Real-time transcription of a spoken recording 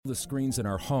The screens in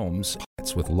our homes,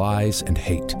 it's with lies and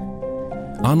hate.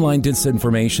 Online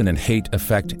disinformation and hate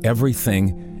affect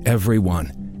everything,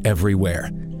 everyone,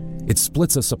 everywhere. It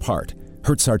splits us apart,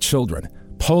 hurts our children,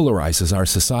 polarizes our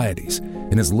societies,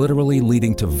 and is literally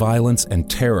leading to violence and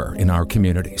terror in our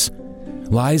communities.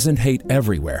 Lies and hate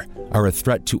everywhere are a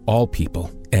threat to all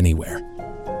people, anywhere.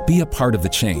 Be a part of the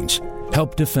change.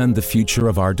 Help defend the future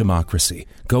of our democracy.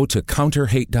 Go to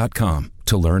counterhate.com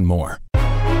to learn more.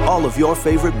 All of your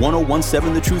favorite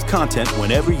 1017 The Truth content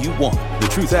whenever you want. The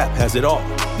Truth app has it all.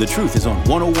 The Truth is on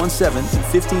 1017 and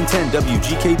 1510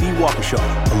 WGKB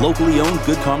Waukesha, a locally owned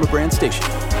Good Karma brand station.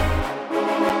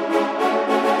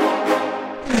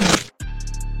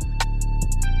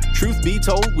 Truth Be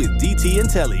Told with DT and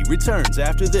Telly returns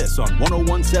after this on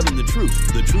 1017 The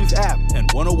Truth, The Truth app, and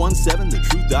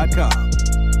 1017thetruth.com.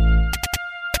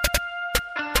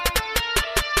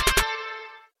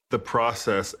 The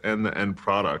process and the end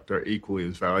product are equally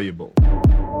as valuable.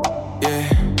 Yeah,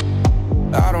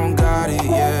 I don't got it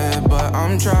yet, but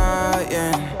I'm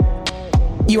trying.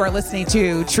 You are listening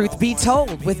to Truth Be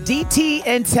Told with DT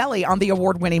and Telly on the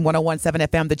award-winning 1017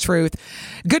 FM, The Truth.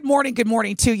 Good morning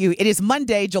to you. It is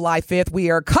Monday, July 5th. We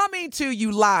are coming to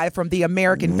you live from the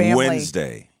American Family.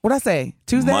 Wednesday. What'd I say?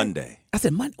 Tuesday? Monday. I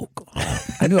said Monday. Oh, God.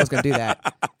 I knew I was going to do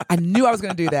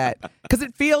that. Because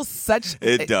it feels such...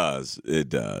 It does.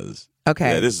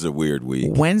 Okay. Yeah, this is a weird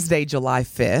week. Wednesday, July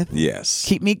 5th. Yes.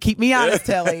 Keep me honest,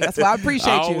 Telly. That's why I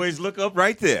appreciate you. I always look up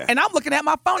right there. And I'm looking at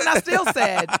my phone and I still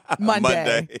said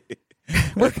Monday.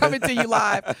 We're coming to you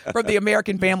live from the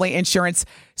American Family Insurance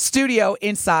studio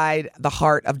inside the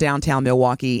heart of downtown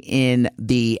Milwaukee in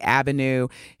the Avenue.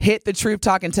 Hit the Truth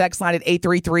Talk and text line at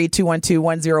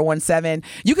 833-212-1017.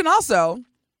 You can also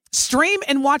stream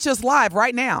and watch us live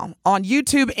right now on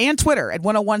YouTube and Twitter at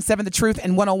 1017 The Truth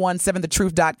and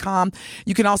 1017thetruth.com.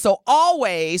 You can also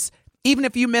always, even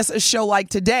if you miss a show like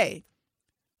today,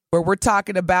 where we're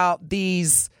talking about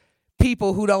these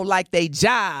people who don't like their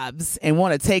jobs and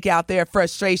want to take out their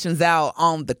frustrations out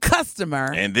on the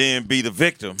customer. And then be the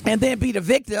victim. Oh,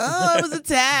 I was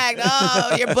attacked.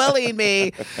 Oh, you're bullying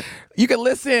me. You can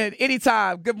listen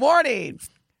anytime. Good morning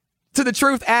to the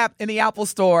Truth app in the Apple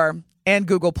Store and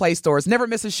Google Play stores. Never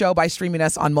miss a show by streaming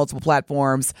us on multiple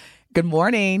platforms. Good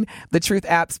morning. The Truth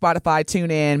app, Spotify,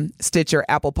 TuneIn, Stitcher,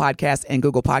 Apple Podcasts, and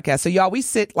Google Podcasts. So, y'all, we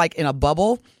sit like in a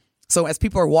bubble. So as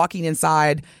people are walking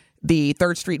inside the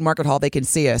 3rd Street Market Hall, they can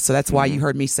see us. So that's why you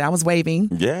heard me say I was waving.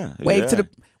 Yeah. Wave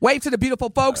to the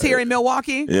beautiful folks here in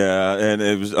Milwaukee. Yeah, and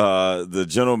it was the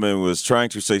gentleman was trying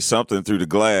to say something through the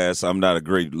glass. I'm not a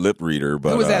great lip reader,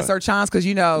 but who was that, Sir Chance? Because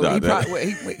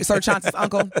Sir Chance's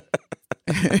uncle.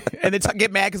 And they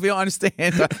get mad because we don't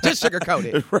understand. Just sugarcoat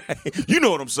it. Right. You know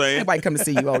what I'm saying. Everybody come to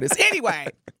see you, Otis. Anyway,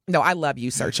 no, I love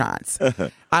you, Sir Chance.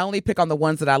 I only pick on the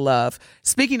ones that I love.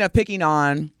 Speaking of picking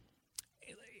on,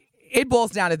 it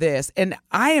boils down to this, and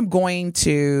I am going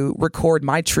to record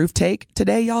my truth take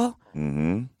today, y'all.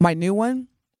 Mm-hmm. My new one.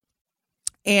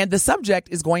 And the subject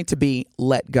is going to be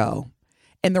let go.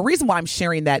 And the reason why I'm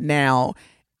sharing that now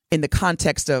in the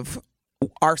context of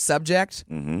our subject,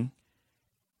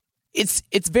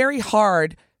 it's very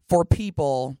hard for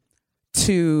people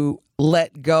to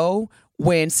let go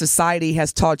when society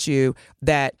has taught you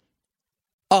that,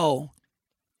 oh,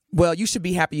 well, you should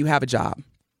be happy you have a job.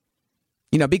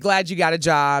 You know, be glad you got a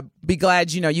job. Be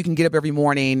glad, you can get up every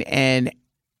morning and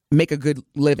make a good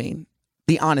living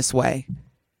the honest way.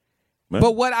 Man.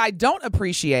 But what I don't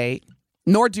appreciate,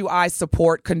 nor do I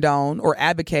support, condone, or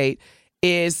advocate,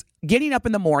 is getting up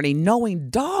in the morning knowing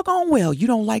doggone well you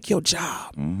don't like your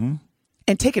job and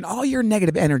taking all your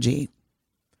negative energy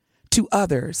to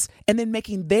others and then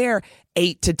making their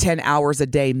 8 to 10 hours a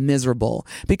day miserable.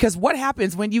 Because what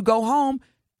happens when you go home?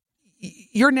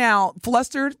 You're now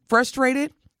flustered,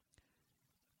 frustrated,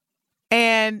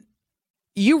 and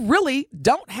you really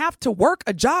don't have to work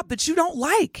a job that you don't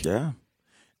like. Yeah.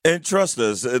 And trust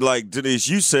us, like Denise,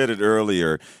 you said it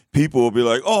earlier, people will be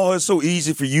like, oh, it's so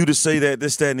easy for you to say that,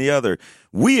 this, that, and the other.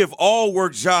 We have all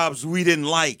worked jobs we didn't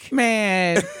like.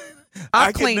 Man,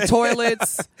 I've cleaned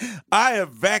toilets. I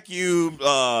have vacuumed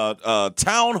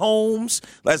townhomes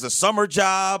as a summer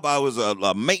job. I was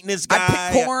a maintenance guy.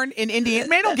 I picked corn in Indiana.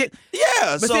 Man, don't get...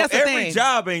 Yeah, but so see, every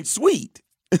job ain't sweet.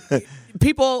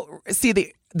 People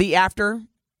see the after,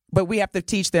 but we have to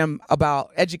teach them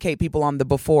educate people on the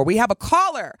before. We have a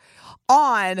caller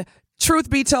on Truth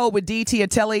Be Told with DT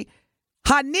and Telly.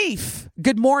 Hanif,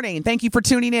 good morning. Thank you for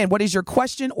tuning in. What is your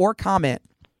question or comment?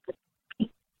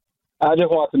 I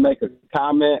just want to make a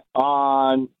comment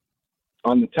on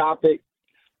the topic.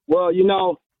 Well, you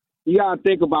got to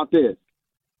think about this.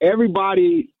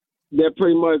 Everybody that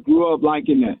pretty much grew up like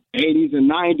in the 80s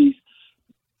and 90s,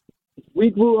 we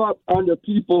grew up under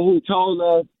people who told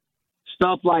us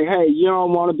stuff like, hey, you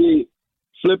don't want to be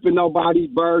flipping nobody's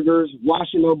burgers,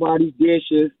 washing nobody's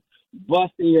dishes,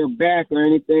 busting your back or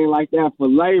anything like that for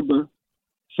labor.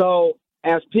 So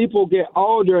as people get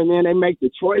older and then they make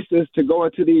the choices to go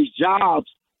into these jobs,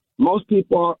 most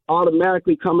people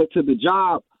automatically come into the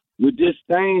job with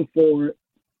disdain for it.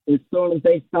 As soon as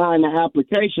they sign the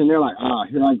application, they're like,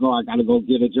 here I go. I got to go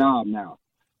get a job now.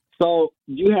 So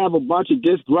you have a bunch of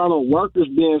disgruntled workers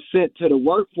being sent to the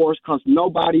workforce because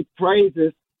nobody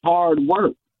praises hard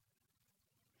work.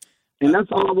 And that's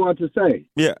all I wanted to say.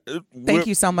 Yeah. Thank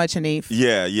you so much, Hanif.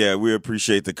 Yeah, we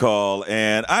appreciate the call.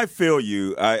 And I feel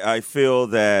you. I feel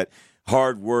that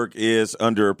hard work is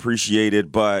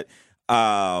underappreciated, but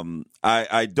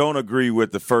I don't agree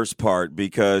with the first part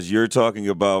because you're talking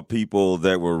about people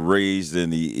that were raised in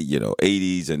the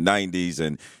 80s and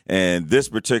 90s, and this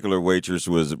particular waitress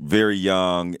was very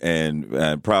young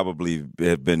and probably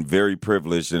have been very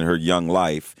privileged in her young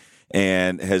life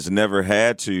and has never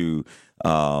had to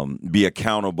be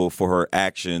accountable for her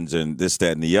actions and this,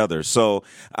 that, and the other. So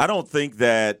I don't think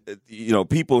that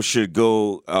people should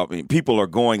go. People are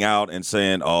going out and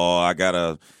saying, "Oh, I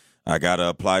gotta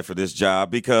apply for this job,"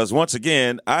 because once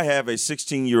again, I have a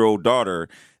 16-year-old daughter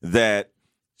that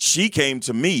she came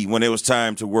to me when it was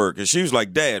time to work, and she was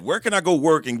like, "Dad, where can I go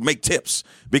work and make tips?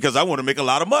 Because I want to make a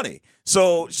lot of money."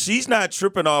 So she's not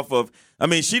tripping off of.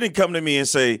 She didn't come to me and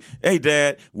say, "Hey,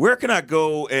 Dad, where can I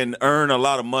go and earn a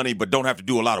lot of money but don't have to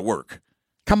do a lot of work?"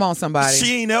 Come on, somebody.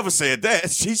 She ain't never said that.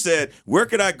 She said, "Where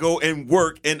can I go and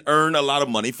work and earn a lot of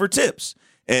money for tips?"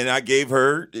 And I gave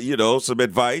her, some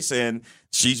advice, and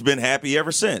she's been happy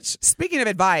ever since. Speaking of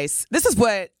advice, this is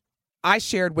what I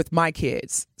shared with my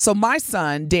kids. So my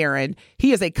son, Darren,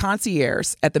 he is a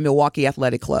concierge at the Milwaukee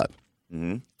Athletic Club.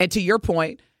 Mm-hmm. And to your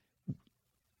point,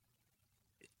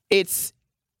 it's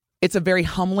a very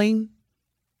humbling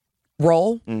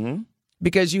role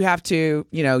because you have to,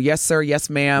 yes, sir, yes,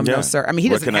 ma'am, no, sir. He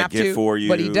doesn't have to, for you?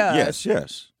 But he does.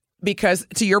 Yes. Because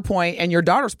to your point and your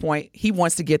daughter's point, he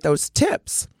wants to get those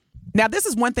tips. Now, this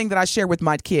is one thing that I share with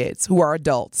my kids who are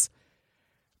adults.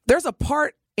 There's a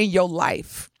part in your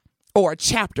life or a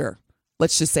chapter,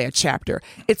 let's just say a chapter.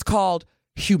 It's called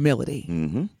humility.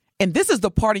 Mm-hmm. And this is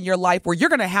the part in your life where you're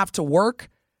going to have to work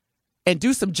and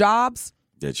do some jobs.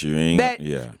 That you ain't,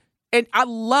 yeah. And I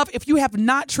love, if you have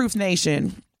not, Truth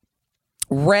Nation,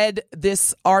 read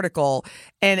this article,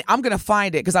 and I'm going to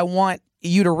find it because I want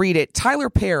you to read it. Tyler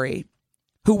Perry,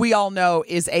 who we all know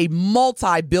is a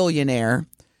multi-billionaire,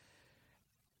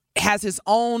 has his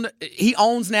own, he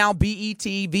owns now BET,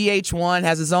 VH1,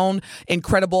 has his own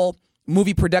incredible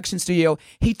movie production studio.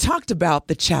 He talked about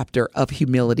the chapter of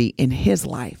humility in his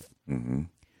life,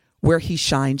 where he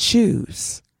shined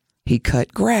shoes, he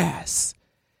cut grass.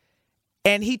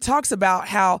 And he talks about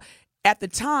how at the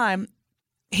time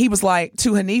he was like,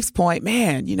 to Hanif's point,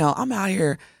 man, I'm out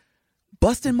here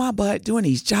busting my butt doing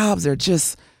these jobs. They're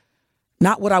just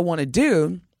not what I want to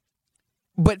do.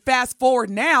 But fast forward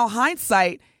now,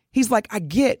 hindsight, he's like, I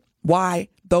get why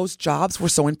those jobs were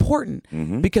so important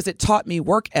because it taught me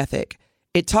work ethic.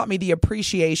 It taught me the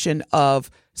appreciation of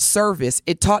service.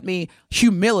 It taught me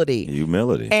humility.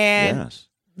 And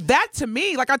that to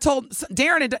me, like I told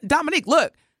Darren and Dominique,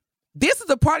 look, this is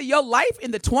a part of your life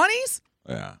in the 20s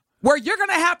where you're going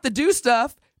to have to do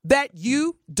stuff that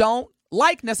you don't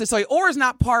like necessarily or is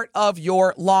not part of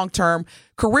your long-term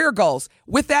career goals.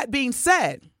 With that being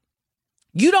said,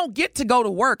 you don't get to go to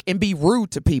work and be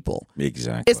rude to people.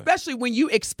 Exactly. Especially when you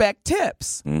expect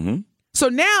tips. So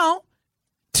now,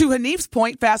 to Hanif's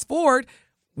point, fast forward,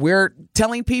 we're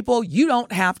telling people you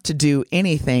don't have to do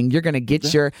anything. You're going to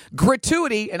get your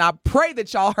gratuity. And I pray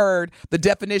that y'all heard the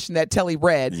definition that Telly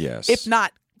read. Yes. If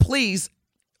not, please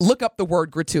look up the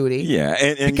word gratuity. Yeah.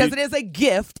 And because it is a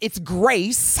gift. It's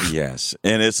grace. Yes.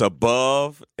 And it's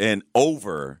above and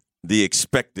over the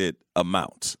expected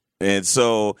amount. And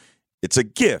so it's a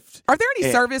gift. Are there any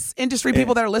service industry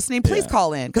people that are listening? Please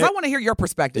call in because I want to hear your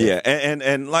perspective. Yeah.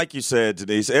 And like you said,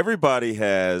 Denise, everybody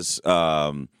has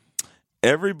a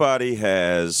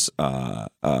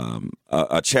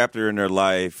chapter in their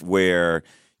life where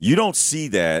you don't see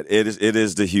that. It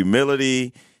is the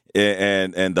humility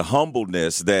and the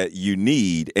humbleness that you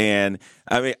need. And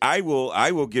I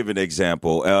will give an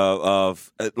example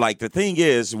of like the thing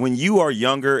is when you are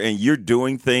younger and you're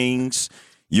doing things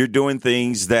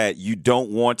that you don't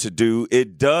want to do,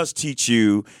 it does teach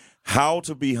you how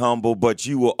to be humble, but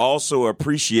you will also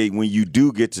appreciate when you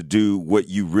do get to do what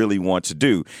you really want to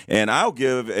do. And I'll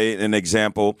give an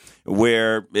example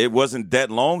where it wasn't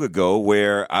that long ago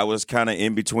where I was kind of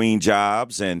in between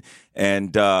jobs, and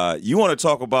you want to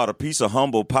talk about a piece of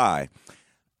humble pie.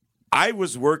 I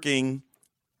was working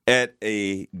at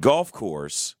a golf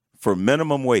course for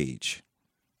minimum wage.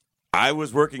 I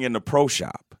was working in the pro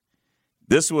shop.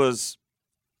 This was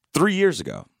 3 years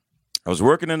ago. I was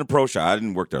working in the pro shop. I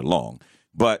didn't work there long,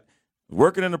 but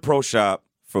working in the pro shop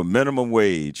for minimum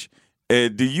wage.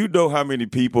 And do you know how many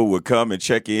people would come and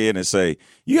check in and say,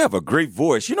 "You have a great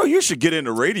voice. You know, you should get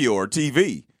into radio or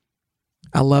TV."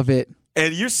 I love it.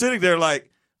 And you're sitting there like,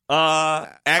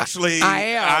 actually,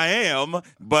 I am,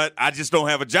 but I just don't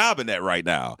have a job in that right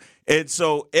now. And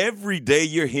so every day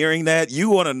you're hearing that, you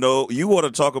want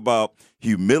to talk about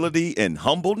humility and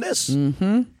humbleness.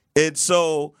 Mm-hmm. And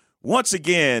so once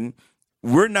again,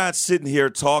 we're not sitting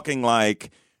here talking like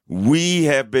we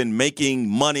have been making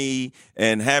money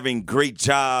and having great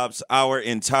jobs our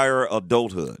entire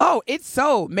adulthood. Oh, it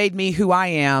so made me who I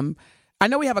am. I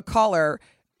know we have a caller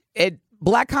at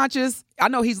Black Conscious. I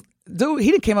know he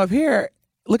didn't came up here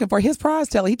looking for his prize,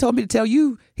 Telly. He told me to tell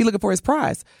you he looking for his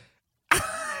prize.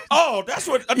 Oh, that's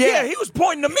what, yeah, he was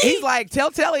pointing to me. He's like, tell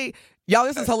Telly, y'all,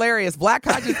 this is hilarious. Black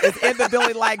Conscious is in the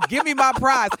building like, give me my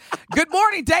prize. Good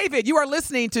morning, David. You are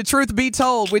listening to Truth Be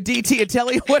Told with DT and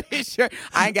Telly. What is your...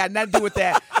 I ain't got nothing to do with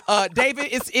that. David,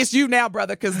 it's you now,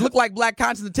 brother, because look like Black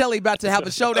Conscious and Telly about to have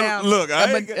a showdown. Look,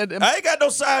 I ain't got no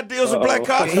side deals with Black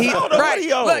Conscious. Right.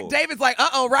 Look, David's like,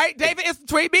 right? David, it's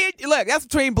between me. Look, that's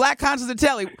between Black Conscious and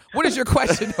Telly. What is your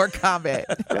question or comment?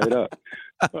 Straight up.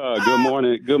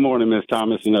 Good morning, Miss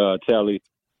Thomas and Telly.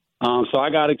 So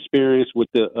I got experience with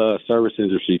the service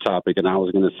industry topic, and I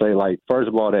was going to say, like, first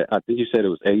of all, that I think you said it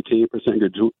was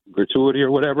 18% gratuity or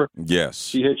whatever. Yes.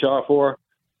 She hit y'all for.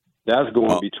 That's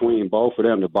going between both of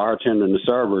them, the bartender and the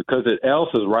server, because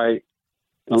Elsa's right.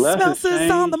 Unless it's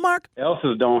changed, on the mark.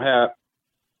 Elsa's don't have.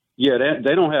 Yeah,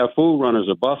 they don't have food runners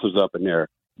or bussers up in there.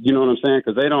 You know what I'm saying?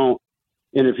 Because they don't.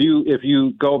 And if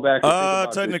you go back,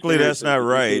 and technically that's not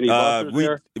right.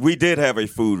 We did have a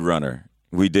food runner.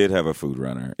 We did have a food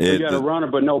runner. You got a runner,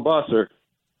 but no busser.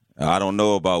 I don't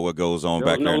know about what goes on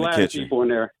back there in the kitchen. People in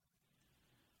there.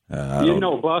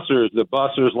 Bussers. The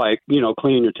bussers, like,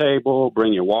 clean your table,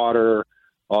 bring your water,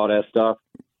 all that stuff.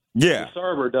 Yeah. The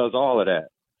server does all of that.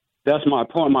 That's my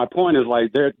point. My point is,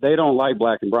 like, they don't like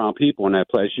black and brown people in that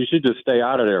place. You should just stay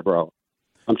out of there, bro.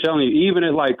 I'm telling you, even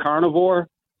at Carnivore,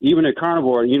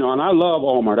 and I love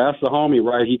Omar. That's the homie,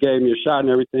 right? He gave me a shot and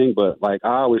everything, but, like,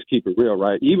 I always keep it real,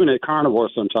 right? Even at Carnivore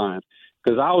sometimes,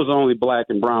 because I was the only black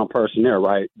and brown person there,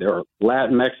 right? There were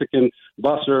Latin, Mexican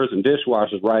bussers and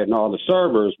dishwashers, right? And all the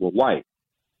servers were white.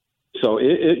 So,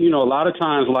 a lot of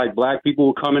times, like, black people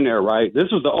would come in there, right?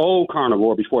 This was the old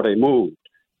Carnivore before they moved.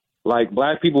 Like,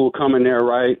 black people would come in there,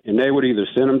 right? And they would either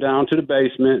send them down to the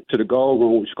basement, to the gold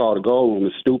room, which is called the gold room.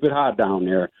 It's stupid hot down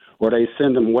there. Or they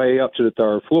send them way up to the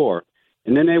third floor.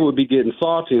 And then they would be getting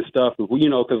salty and stuff,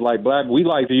 because like black, we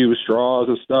like to use straws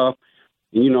and stuff.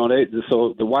 And,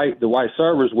 so the white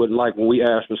servers wouldn't like when we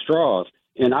asked for straws.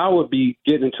 And I would be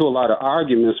getting into a lot of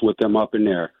arguments with them up in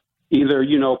there, either,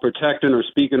 protecting or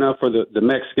speaking up for the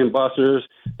Mexican bussers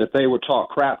that they would talk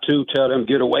crap to, tell them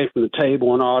get away from the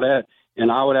table and all that.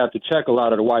 And I would have to check a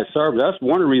lot of the white servers. That's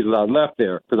one of the reasons I left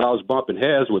there, because I was bumping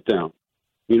heads with them.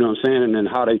 You know what I'm saying? And then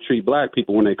how they treat black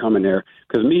people when they come in there.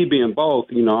 Because me being both,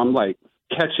 I'm like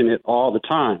catching it all the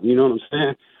time. You know what I'm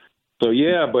saying? So,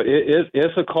 yeah, but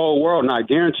it's a cold world. And I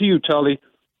guarantee you, Telly,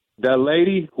 that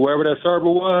lady, whoever that server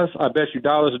was, I bet you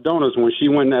dollars of donuts, when she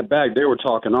went in that bag, they were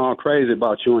talking all crazy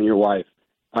about you and your wife.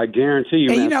 I guarantee you.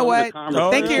 And man, you know what?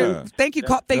 Thank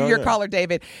you, your caller,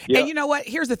 David. Yeah. And you know what?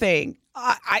 Here's the thing.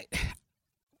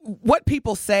 What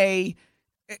people say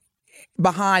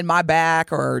behind my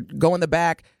back or go in the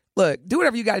back, look, do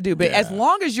whatever you got to do. But as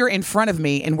long as you're in front of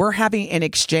me and we're having an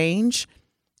exchange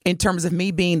in terms of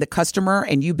me being the customer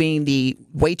and you being the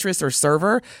waitress or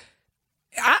server,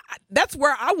 that's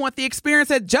where I want the experience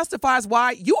that justifies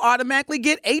why you automatically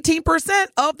get 18%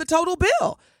 of the total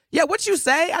bill. Yeah, what you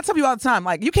say, I tell you all the time,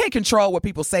 like, you can't control what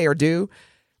people say or do,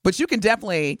 but you can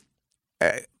definitely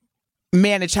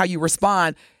manage how you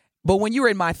respond. But when you're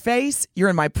in my face, you're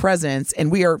in my presence,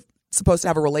 and we are supposed to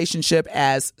have a relationship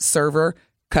as server,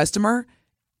 customer.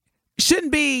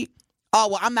 Shouldn't be,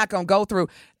 I'm not going to go through.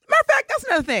 Matter of fact, that's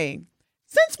another thing.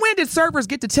 Since when did servers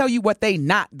get to tell you what they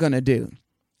not going to do?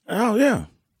 Oh, yeah.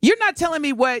 You're not telling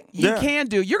me what you can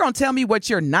do. You're going to tell me what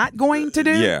you're not going to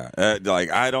do? Yeah.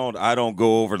 I don't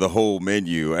go over the whole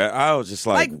menu. I was just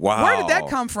like, wow. Where did that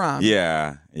come from?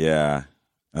 Yeah.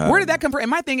 Where did that come from?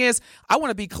 And my thing is, I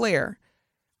want to be clear.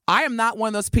 I am not one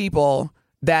of those people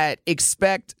that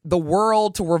expect the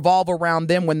world to revolve around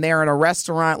them when they're in a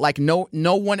restaurant, like no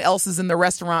one else is in the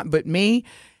restaurant but me.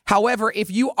 However,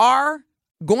 if you are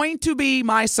going to be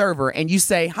my server and you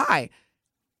say, hi,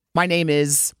 my name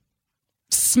is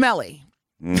Smelly,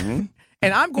 and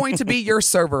I'm going to be your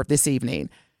server this evening,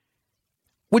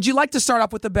 would you like to start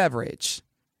off with a beverage?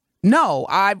 No,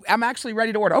 I'm actually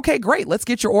ready to order. Okay, great. Let's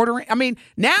get your order. I mean,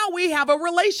 now we have a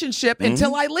relationship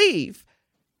until I leave.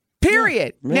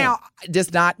 Period. Yeah. Now, it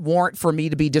does not warrant for me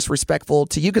to be disrespectful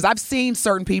to you because I've seen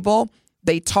certain people,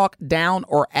 they talk down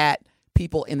or at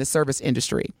people in the service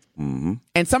industry.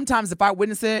 And sometimes if I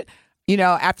witness it,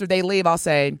 after they leave, I'll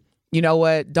say, you know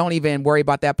what? Don't even worry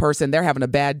about that person. They're having a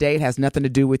bad day. It has nothing to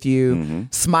do with you.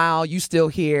 Smile. You still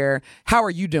here. How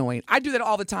are you doing? I do that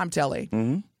all the time, Telly.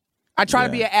 I try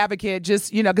to be an advocate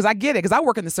just, because I get it because I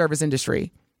work in the service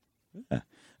industry. Yeah.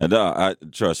 And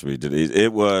trust me,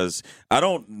 it was, I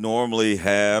don't normally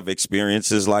have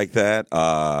experiences like that.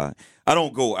 I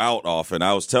don't go out often.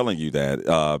 I was telling you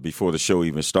that before the show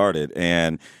even started.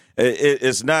 And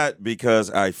it's not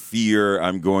because I fear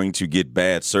I'm going to get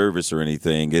bad service or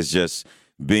anything. It's just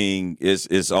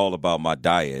it's all about my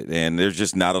diet. And there's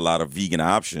just not a lot of vegan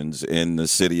options in the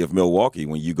city of Milwaukee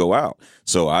when you go out.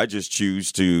 So I just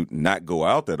choose to not go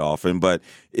out that often. But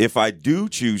if I do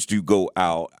choose to go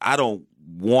out, I don't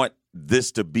want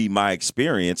this to be my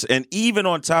experience. And even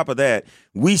on top of that,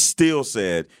 we still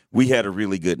said we had a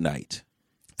really good night.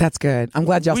 That's good. I'm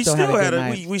glad y'all still had a good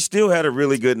night. We still had a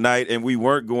really good night, and we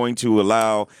weren't going to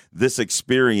allow this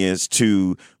experience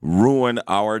to ruin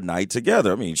our night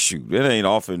together. I mean, shoot, it ain't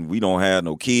often we don't have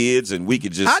no kids, and we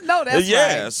could just... I know that's right.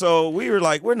 Yeah, so we were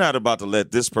like, we're not about to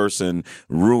let this person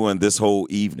ruin this whole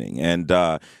evening. And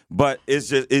but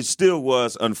it still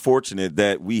was unfortunate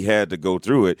that we had to go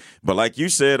through it. But like you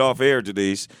said off air,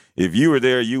 Denise, if you were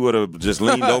there, you would have just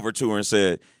leaned over to her and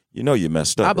said, you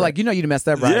messed up. I'd be like, you messed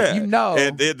up, right? Yeah.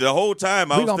 And the whole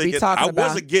time I was thinking, I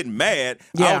wasn't getting mad.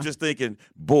 Yeah. I was just thinking,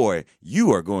 boy,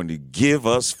 you are going to give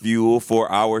us fuel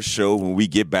for our show when we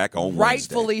get back on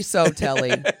Rightfully Wednesday. So,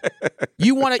 Telly.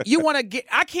 you want to get,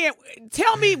 I can't,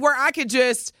 tell me where I could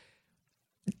just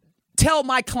tell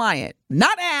my client,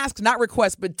 not ask, not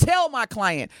request, but tell my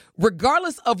client,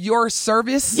 regardless of your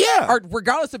service or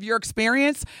regardless of your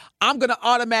experience, I'm going to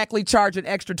automatically charge an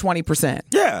extra 20%.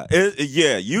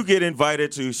 Yeah. You get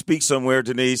invited to speak somewhere,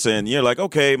 Denise, and you're like,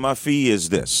 okay, my fee is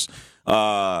this.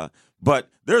 But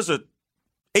there's a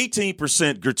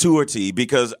 18% gratuity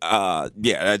because,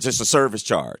 it's just a service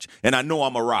charge. And I know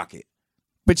I'm a rocket.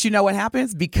 But you know what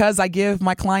happens? Because I give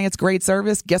my clients great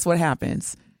service, guess what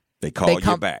happens? They call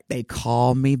you back. They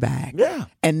call me back. Yeah.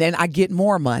 And then I get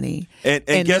more money. And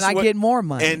then I get more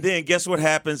money. And then guess what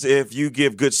happens if you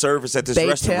give good service at this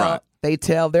restaurant? They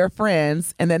tell their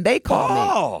friends, and then they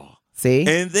call me. See?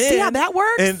 And then, see how that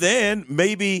works? And then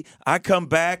maybe I come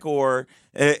back or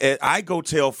I go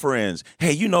tell friends,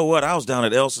 hey, you know what? I was down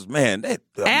at Elsa's. Man,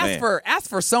 ask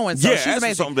for so-and-so. Yeah, she's ask amazing.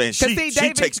 for something.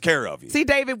 She takes care of you. See,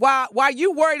 David, why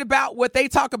you worried about what they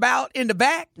talk about in the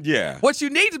back? Yeah. What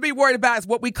you need to be worried about is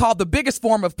what we call the biggest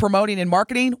form of promoting and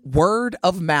marketing, word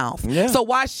of mouth. Yeah. So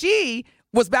while she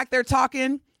was back there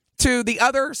talking to the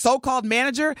other so-called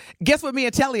manager, guess what me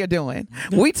and Telly are doing?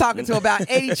 We talking to about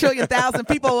 80 trillion thousand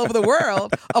people all over the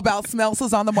world about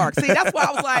Smells on the Mark. See, that's why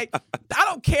I was like, I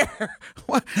don't care.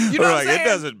 You know what I'm saying? It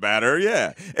doesn't matter,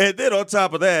 yeah. And then on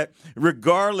top of that,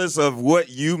 regardless of what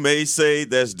you may say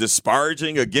that's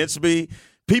disparaging against me,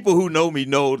 people who know me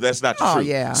know that's not the truth.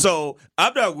 Yeah. So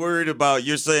I'm not worried about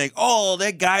you're saying, oh,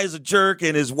 that guy is a jerk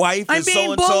and his wife is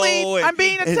so-and-so. I'm being bullied. I'm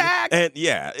being attacked. And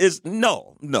it's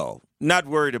no. Not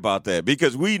worried about that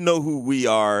because we know who we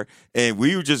are, and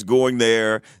we were just going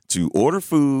there to order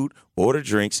food, order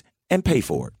drinks, and pay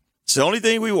for it. It's the only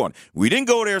thing we want. We didn't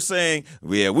go there saying,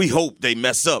 yeah, we hope they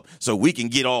mess up so we can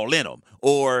get all in them,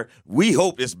 or we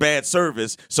hope it's bad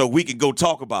service so we can go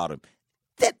talk about them.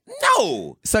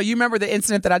 No. So you remember the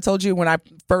incident that I told you when I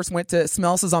first went to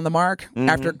Smells on the Mark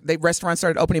after the restaurant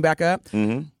started opening back up?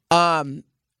 I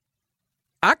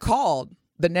called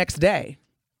the next day.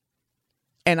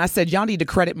 And I said, y'all need to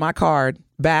credit my card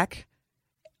back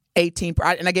 18,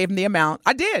 and I gave him the amount.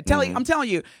 I did. Telly, I'm telling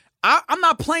you, I'm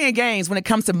not playing games when it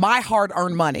comes to my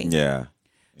hard-earned money. Yeah.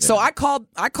 So I called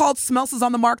Smells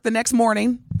on the Mark the next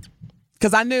morning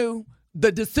because I knew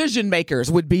the decision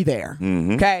makers would be there.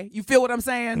 Okay? You feel what I'm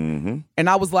saying? And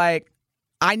I was like,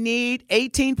 I need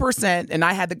 18%, and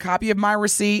I had the copy of my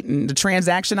receipt and the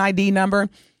transaction ID number.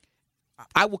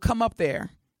 I will come up there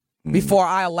before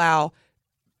I allow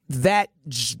that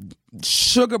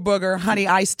sugar booger honey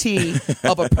iced tea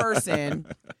of a person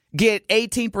get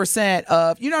 18%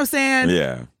 of, you know what I'm saying?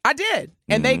 Yeah. I did.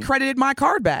 And they credited my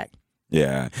card back.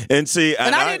 Yeah. And see,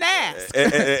 and I didn't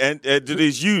ask. And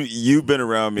Denise, you've been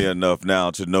around me enough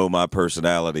now to know my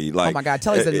personality. Like, oh my God,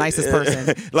 Telly's the nicest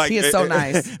person. He is so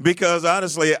nice. Because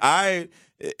honestly,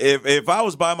 if I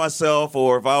was by myself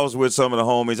or if I was with some of the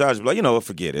homies, I was be like,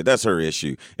 forget it. That's her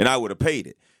issue. And I would have paid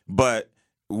it. But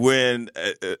when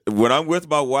I'm with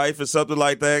my wife and something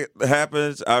like that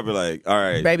happens, I'll be like, all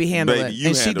right, baby, handle it.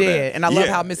 And she did. And I love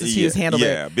how Mrs. Hughes handled it.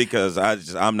 Yeah, because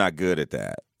I'm not good at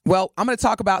that. Well, I'm going to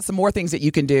talk about some more things that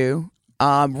you can do.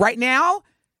 Right now,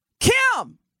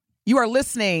 Kim, you are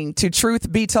listening to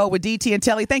Truth Be Told with DT and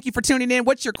Telly. Thank you for tuning in.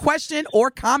 What's your question or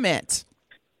comment?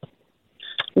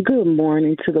 Good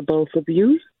morning to the both of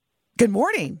you. Good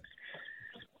morning.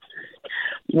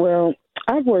 Well,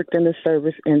 I've worked in the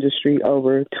service industry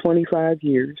over 25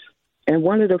 years. And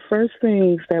one of the first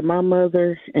things that my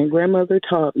mother and grandmother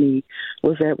taught me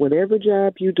was that whatever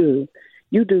job you do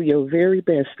your very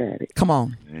best at it. Come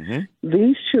on. Mm-hmm.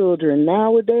 These children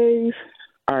nowadays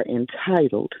are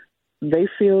entitled. They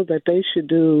feel that they should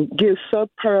give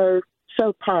subpar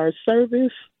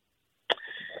service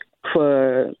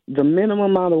for the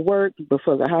minimum amount of work, but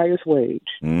for the highest wage.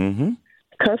 Mm-hmm.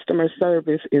 Customer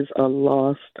service is a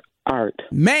lost art.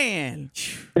 Man,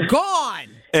 gone.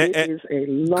 It is a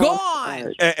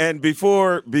lost art. And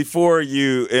before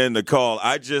you end the call,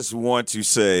 I just want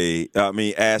to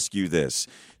ask you this.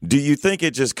 Do you think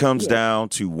it just comes down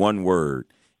to one word,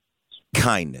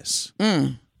 kindness?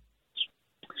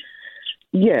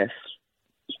 Yes.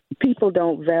 People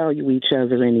don't value each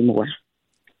other anymore.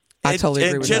 I totally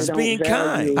agree with just being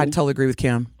kind. I totally agree with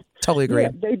Kim. Totally agree. Yeah,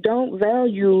 they don't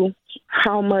value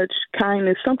how much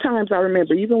kindness. Sometimes I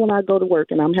remember, even when I go to work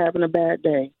and I'm having a bad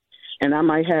day, and I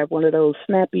might have one of those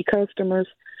snappy customers,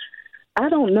 I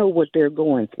don't know what they're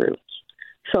going through.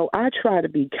 So I try to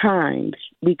be kind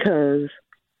because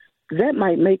that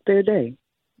might make their day.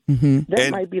 Mm-hmm.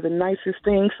 That might be the nicest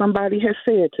thing somebody has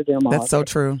said to them. That's so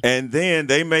true. And then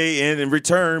they may, in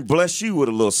return, bless you with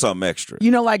a little something extra.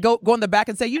 Like go in the back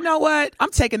and say, you know what?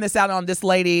 I'm taking this out on this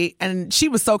lady, and she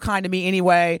was so kind to me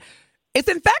anyway. It's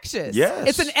infectious. Yes.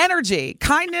 It's an energy.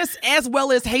 Kindness as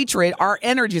well as hatred are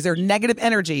energies. They're negative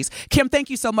energies. Kim, thank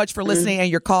you so much for listening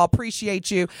and your call. Appreciate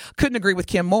you. Couldn't agree with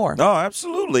Kim more. Oh,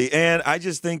 absolutely. And I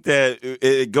just think that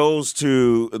it goes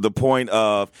to the point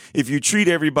of if you treat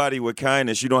everybody with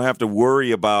kindness, you don't have to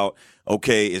worry about,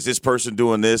 okay, is this person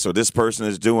doing this or this person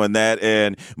is doing that?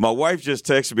 And my wife just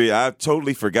texted me. I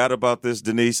totally forgot about this,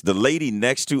 Denise. The lady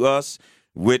next to us,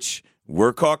 which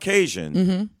we're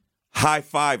Caucasian,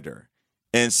 high-fived her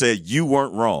and said, you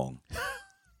weren't wrong.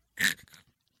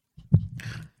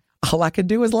 All I could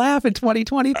do is laugh in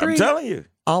 2023. I'm telling you.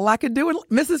 All I could do,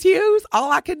 Mrs. Hughes, all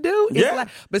I could do is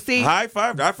laugh. But see,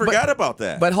 high-fived. I forgot about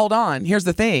that. But hold on. Here's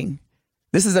the thing.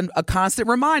 This is a constant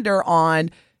reminder on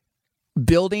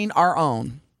building our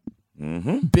own.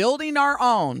 Mm-hmm. Building our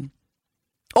own.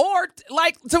 Or,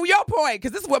 to your point,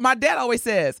 because this is what my dad always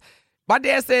says. My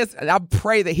dad says, and I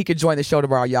pray that he could join the show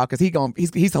tomorrow, y'all, because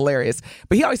he's hilarious.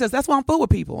 But he always says, that's why I'm fool with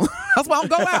people. That's why I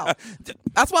don't go out.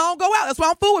 That's why I don't go out. That's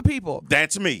why I'm fool with people.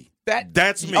 That's me.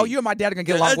 That's me. Oh, you and my dad are going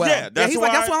to get along well. He's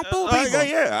like, that's why I'm fool with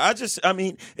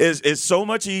people. It's so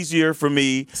much easier for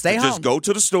me to just go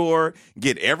to the store,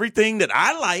 get everything that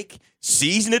I like,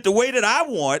 season it the way that I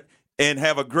want, and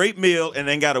have a great meal, and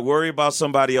then got to worry about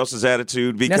somebody else's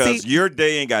attitude because your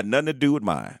day ain't got nothing to do with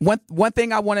mine. One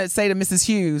thing I want to say to Mrs.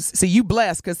 Hughes, see, you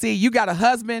blessed because, see, you got a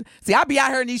husband. See, I be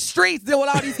out here in these streets dealing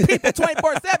with all these people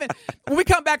 24/7. When we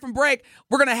come back from break,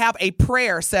 we're going to have a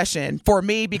prayer session for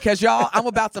me because, y'all, I'm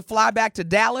about to fly back to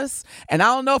Dallas, and I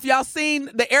don't know if y'all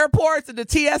seen the airports and the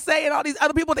TSA and all these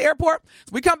other people at the airport.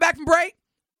 So we come back from break,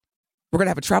 we're going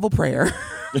to have a travel prayer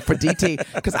for DT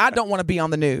because I don't want to be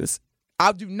on the news.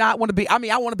 I do not want to be, I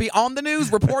want to be on the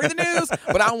news, reporting the news,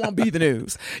 but I don't want to be the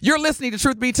news. You're listening to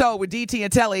Truth Be Told with DT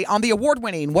and Telly on the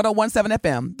award-winning 101.7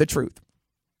 FM, The Truth.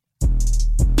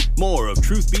 More of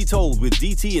Truth Be Told with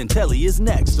DT and Telly is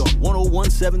next on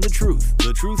 101.7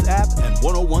 The Truth app, and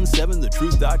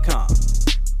 1017thetruth.com.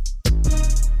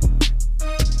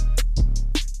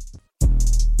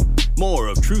 More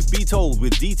of Truth Be Told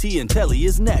with DT and Telly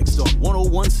is next on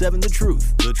 1017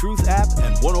 The Truth app,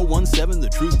 and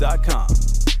 1017thetruth.com.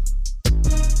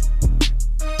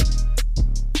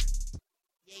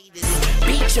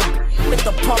 Beat you with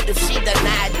the pump if she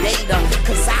denied data,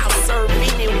 cause I'll serve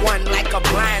anyone like a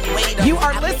blind waiter. You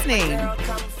are listening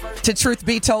to Truth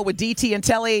Be Told with DT and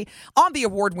Telly on the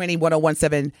award-winning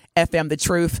 101.7 FM, The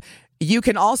Truth. You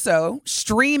can also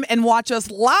stream and watch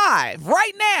us live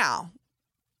right now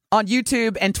on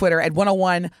YouTube and Twitter at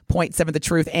 101.7 The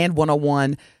Truth and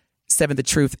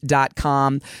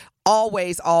 101.7thetruth.com.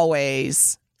 Always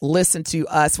listen to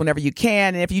us whenever you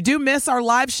can. And if you do miss our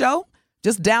live show,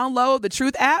 just download the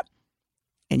Truth app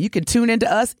and you can tune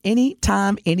into us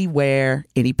anytime, anywhere,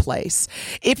 any place.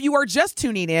 If you are just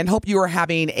tuning in, hope you are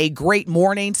having a great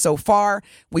morning so far.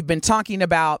 We've been talking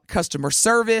about customer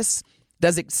service.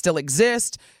 Does it still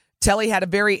exist? Telly had a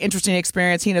very interesting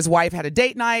experience. He and his wife had a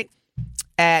date night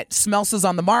at Smelsa's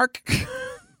on the Mark.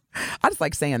 I just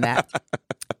like saying that.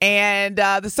 And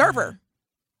the server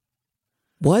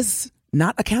was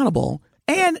not accountable.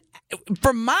 And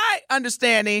from my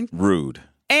understanding, rude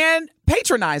and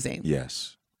patronizing.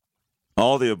 Yes.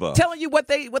 All the above. Telling you what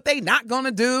they not going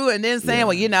to do and then saying,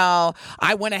 well, you know,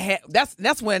 I went ahead. That's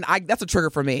a trigger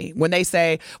for me. When they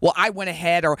say, well, I went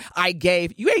ahead or I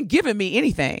gave. You ain't giving me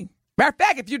anything. Matter of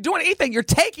fact, if you're doing anything, you're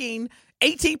taking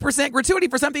 18% gratuity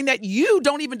for something that you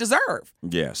don't even deserve.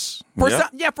 Yes. For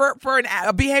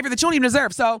a behavior that you don't even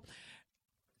deserve. So.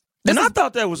 And I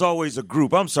thought that was always a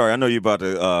group. I'm sorry. I know you're about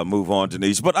to move on,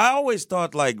 Denise. But I always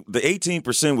thought like the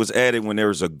 18% was added when there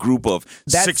was a group of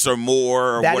 6 or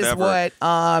more or whatever. That is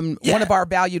what one of our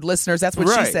valued listeners, that's what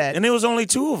she said. And there was only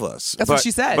 2 of us. That's what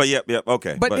she said. But yep,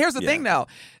 okay. But here's the thing, though.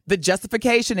 The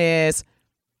justification is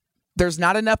there's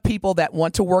not enough people that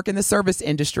want to work in the service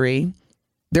industry.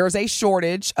 There's a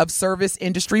shortage of service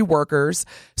industry workers,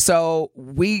 so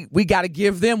we got to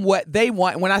give them what they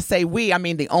want. And when I say we, I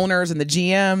mean the owners and the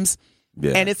GMs,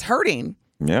 and it's hurting.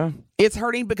 Yeah, it's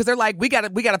hurting because they're like, we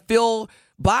got to fill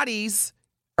bodies,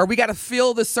 or we got to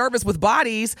fill the service with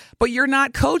bodies, but you're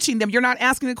not coaching them. You're not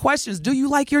asking the questions. Do you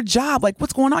like your job? Like,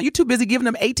 what's going on? You're too busy giving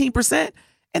them 18%,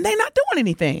 and they're not doing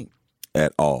anything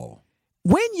at all.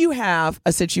 When you have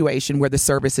a situation where the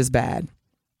service is bad,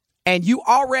 and you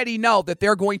already know that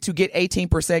they're going to get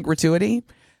 18% gratuity,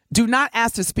 do not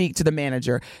ask to speak to the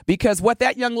manager, because what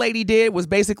that young lady did was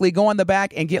basically go in the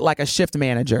back and get like a shift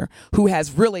manager who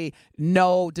has really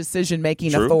no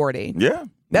decision-making authority. Yeah.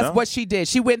 That's what she did.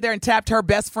 She went there and tapped her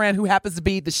best friend, who happens to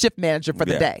be the shift manager for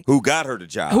the day. Who got her the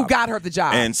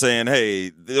job. And saying, hey,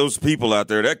 those people out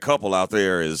there, that couple out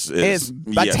there is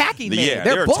attacking me. Yeah,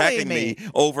 they're attacking me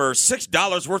over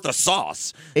 $6 worth of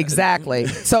sauce. Exactly.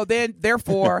 So then,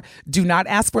 therefore, do not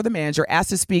ask for the manager. Ask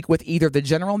to speak with either the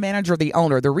general manager or the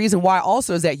owner. The reason why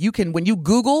also is that you can, when you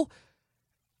Google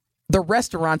the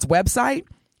restaurant's website,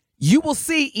 you will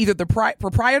see either the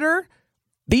proprietor,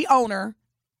 the owner,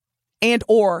 and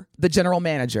or the general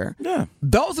manager. Yeah.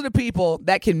 Those are the people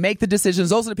that can make the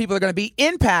decisions. Those are the people that are going to be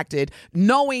impacted,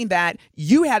 knowing that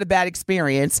you had a bad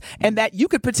experience and that you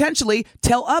could potentially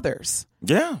tell others.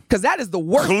 Yeah. Because that is the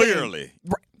worst Clearly.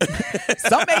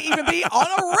 Some may even be on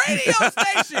a radio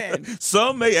station.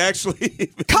 Some may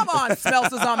actually. Come on,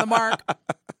 Smelsa's on the Mark.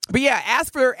 But yeah,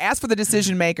 ask for the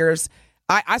decision makers.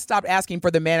 I stopped asking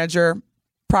for the manager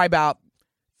probably about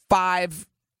 5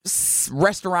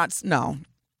 restaurants. No.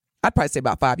 I'd probably say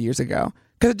about 5 years ago.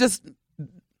 Because it just,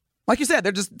 like you said,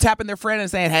 they're just tapping their friend and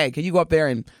saying, hey, can you go up there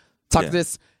and talk to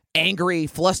this angry,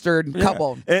 flustered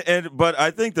couple? But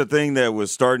I think the thing that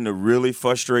was starting to really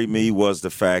frustrate me was the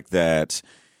fact that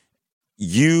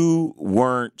you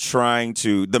weren't trying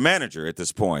to, the manager at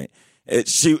this point,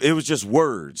 it was just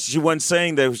words. She wasn't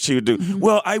saying that she would do,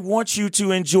 well, I want you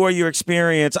to enjoy your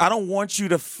experience. I don't want you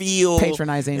to feel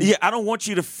patronizing. Yeah, I don't want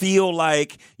you to feel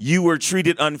like you were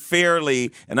treated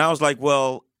unfairly. And I was like,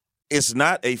 well, it's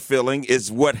not a feeling. It's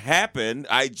what happened.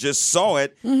 I just saw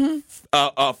it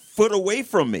a foot away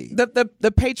from me.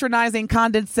 The patronizing,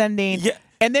 condescending. Yeah.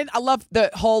 And then I love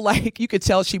the whole, like, you could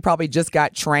tell she probably just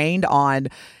got trained on,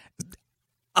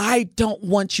 I don't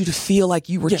want you to feel like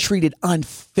you were treated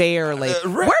unfairly.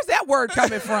 Where's that word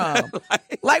coming from?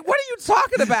 Like, what are you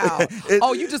talking about?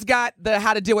 You just got the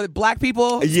how to deal with black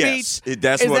people speech? Yes,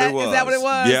 that's what it was. Is that what it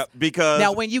was? Yeah, because...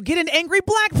 Now, when you get an angry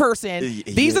black person,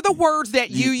 these are the words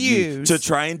that you use. To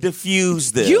try and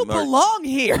diffuse them. You belong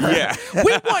here. Yeah.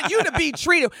 We want you to be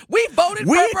treated. We voted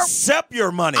for... We accept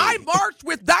your money. I marched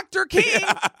with Dr. King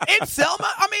in Selma.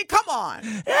 I mean, come on.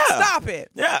 Yeah. Stop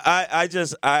it. Yeah,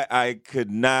 I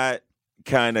could not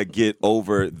kind of get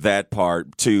over that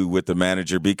part too with the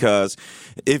manager, because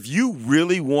if you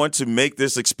really want to make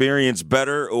this experience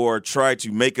better or try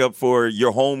to make up for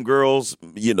your homegirls,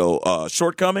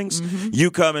 shortcomings, you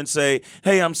come and say,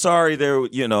 hey, I'm sorry there,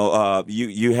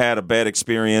 you had a bad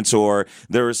experience or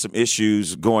there were some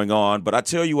issues going on, but I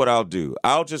tell you what I'll do.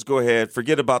 I'll just go ahead,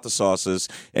 forget about the sauces,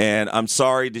 and I'm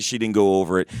sorry that she didn't go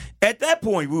over it. At that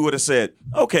point, we would have said,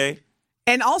 okay.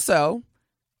 And also,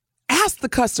 ask the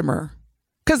customer.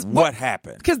 what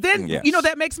happened? Because then,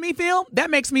 that makes me feel? That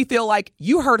makes me feel like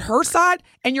you heard her side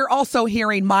and you're also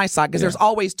hearing my side because there's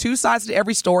always two sides to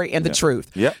every story and the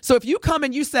truth. Yep. So if you come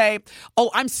and you say,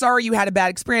 oh, I'm sorry you had a bad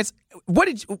experience, what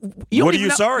are you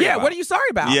sorry about? Yeah, what are you sorry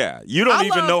about? Yeah, you don't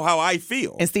even know how I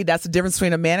feel. And see, that's the difference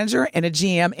between a manager and a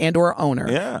GM and or owner.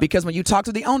 Yeah. Because when you talk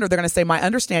to the owner, they're going to say, my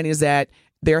understanding is that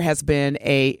there has been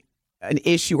an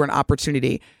issue or an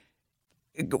opportunity.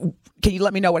 Can you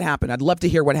let me know what happened? I'd love to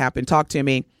hear what happened. Talk to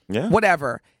me. Yeah.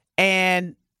 Whatever.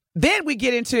 And then we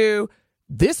get into,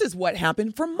 this is what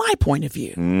happened from my point of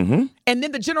view. Mm-hmm. And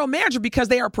then the general manager, because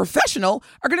they are professional,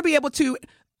 are going to be able to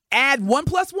add 1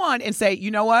 + 1 and say,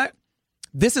 you know what?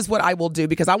 This is what I will do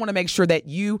because I want to make sure that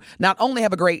you not only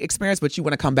have a great experience, but you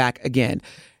want to come back again.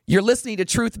 You're listening to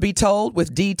Truth Be Told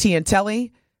with DT and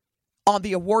Telly on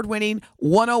the award-winning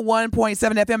 101.7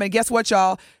 FM. And guess what,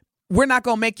 y'all? We're not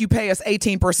going to make you pay us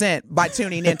 18% by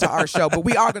tuning into our show, but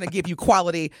we are going to give you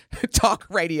quality talk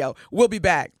radio. We'll be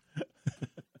back.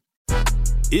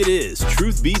 It is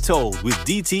Truth Be Told with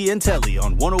DT and Telly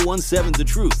on 101.7 The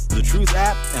Truth, The Truth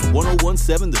app, and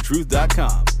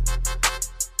 1017thetruth.com.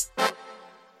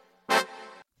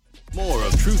 More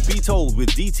of Truth Be Told with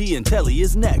DT and Telly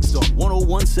is next on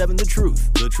 1017 The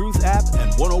Truth, The Truth app,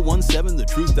 and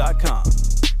 1017thetruth.com.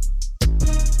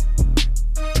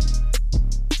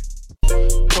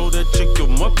 Told that chick your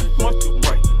mother right.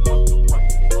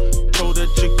 Told that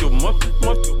chick your mother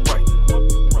right.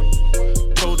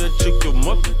 Told that chick your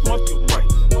mother right.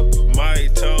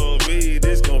 Mike told me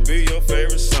this gon' be your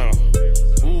favorite song.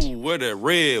 Ooh, where that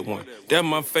red one? That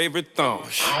my favorite thong.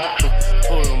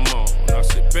 Put 'em on. I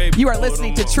said, baby, you are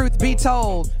listening to Truth Be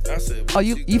Told. I said, oh,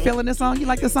 you feeling this song? You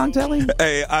like this song, Telly?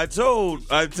 Hey, I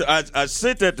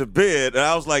sent that to bed, and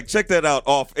I was like, check that out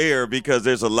off air because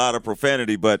there's a lot of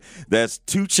profanity, but that's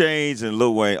 2 Chainz and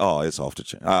Lil Wayne. Oh, it's off the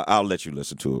chain. I'll let you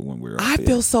listen to it when we're I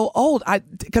feel so old.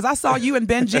 Because I saw you and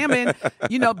Benjamin,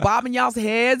 bobbing y'all's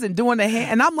heads and doing the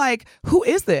hand, and I'm like, who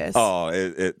is this? Oh,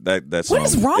 that's what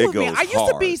is wrong with me? I used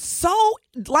to be so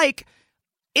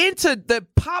into the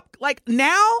pop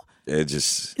now. It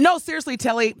just no, seriously,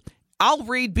 Telly. I'll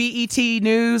read BET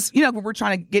News. When we're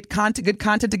trying to get good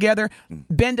content together.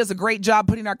 Ben does a great job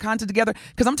putting our content together.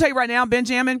 Because I'm telling you right now,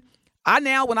 Benjamin,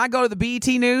 when I go to the BET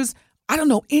News, I don't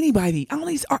know anybody. Let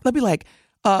me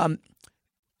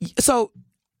so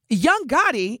Young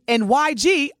Gotti and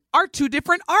YG are 2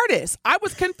 different artists. I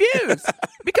was confused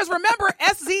because remember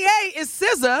SZA is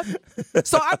SZA,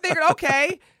 so I figured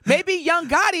okay. Maybe Young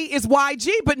Gotti is YG,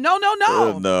 but no.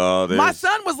 No, my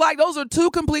son was like, those are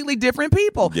 2 completely different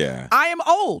people. Yeah. I am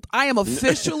old. I am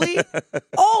officially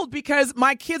old because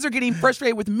my kids are getting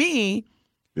frustrated with me.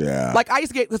 Yeah. Like I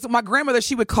used to get, my grandmother,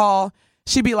 she'd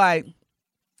be like,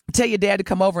 tell your dad to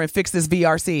come over and fix this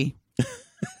VRC.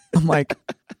 I'm like,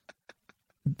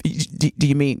 do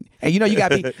you mean? And you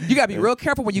gotta be real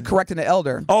careful when you correcting an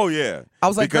elder. Oh yeah, I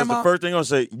was like, because Grandma, the first thing I'll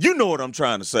say, you know what I'm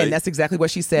trying to say, and that's exactly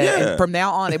what she said. Yeah. And from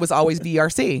now on, it was always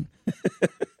VRC.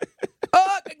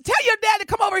 Tell your dad to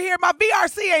come over here. My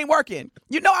VRC ain't working.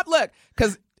 Look,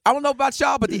 because I don't know about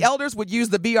y'all, but the elders would use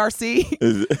the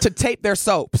VRC to tape their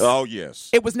soaps. Oh yes,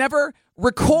 it was never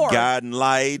record. Guiding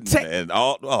light and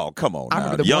all. Oh come on,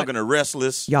 now. Young and the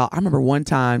Restless. Y'all, I remember one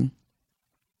time.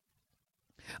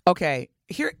 Okay.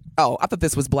 I thought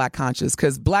this was Black Conscious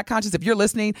because Black Conscious, if you're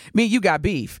listening, me and you got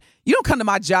beef. You don't come to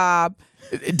my job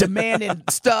demanding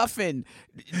stuff and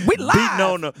we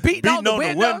live. Beating on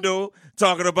the window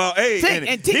talking about, hey,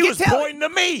 and he was pointing to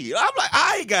me. I'm like,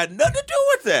 I ain't got nothing to do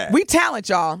with that. We talent,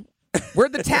 y'all. We're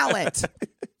the talent.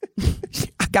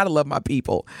 I gotta love my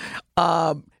people.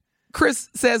 Chris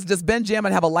says, does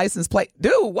Benjamin have a license plate?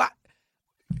 Dude, what?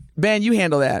 Ben, you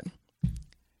handle that.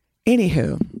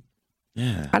 Anywho.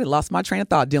 Yeah. I lost my train of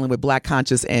thought dealing with Black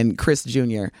Conscious and Chris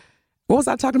Jr. What was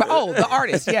I talking about? Oh, the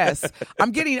artist. Yes.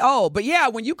 I'm getting old. But yeah,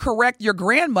 when you correct your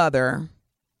grandmother,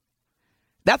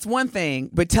 that's one thing.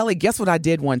 But Telly, guess what I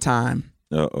did one time?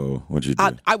 Uh-oh. What'd you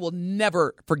do? I will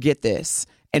never forget this.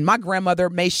 And my grandmother,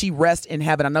 may she rest in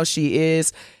heaven. I know she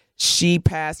is. She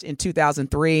passed in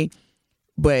 2003.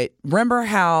 But remember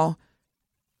how,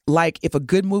 if a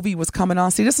good movie was coming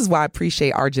on, see, this is why I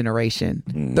appreciate our generation.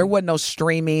 There wasn't no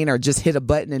streaming or just hit a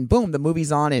button and boom, the movie's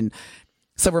on. And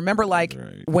so remember,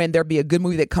 when there'd be a good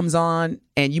movie that comes on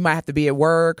and you might have to be at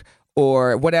work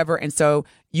or whatever. And so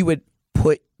you would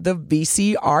put the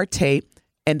VCR tape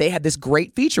and they had this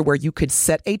great feature where you could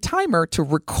set a timer to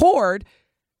record.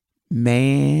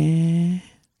 Man,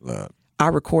 look. I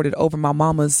recorded over my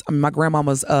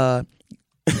grandmama's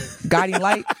guiding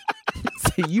light.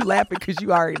 See, you laughing because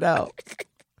you already know.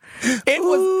 It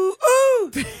was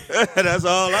That's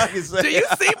all I can say. Do you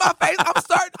see my face?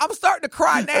 I'm starting to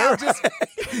cry now.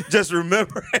 Just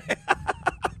remember.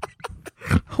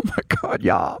 Oh my God,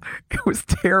 y'all. It was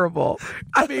terrible.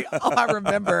 I mean, all I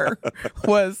remember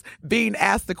was being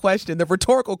asked the question, the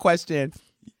rhetorical question.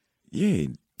 You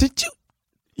ain't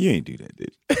do that,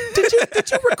 did you?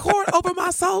 Did you record over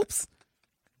my soaps?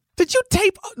 Did you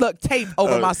tape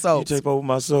over my soaps? You tape over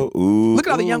my soap? Ooh. Look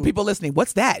at all the young people listening.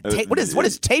 What's that? What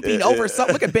is taping over soap?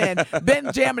 Look at Ben.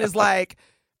 Ben jamming is like,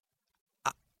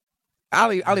 I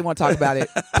don't even want to talk about it.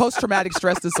 Post-traumatic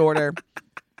stress disorder.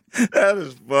 That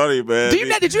is funny, man.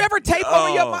 Did you ever tape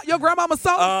over your grandmama's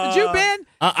soaps? Did you, Ben?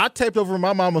 I taped over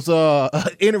my mama's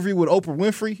interview with Oprah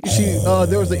Winfrey.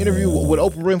 There was an interview with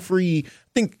Oprah Winfrey.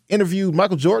 I think interviewed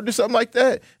Michael Jordan or something like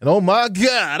that. And oh my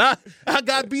God, I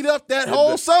got beat up that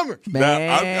whole summer.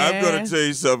 Now I'm going to tell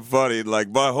you something funny. Like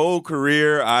my whole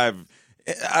career, I've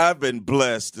been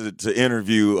blessed to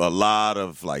interview a lot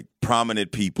of like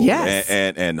prominent people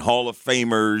and Hall of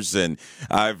Famers, and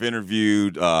I've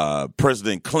interviewed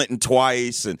President Clinton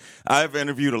twice, and I've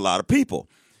interviewed a lot of people.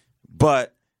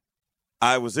 But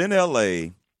I was in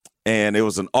L.A., and it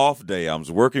was an off day. I was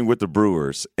working with the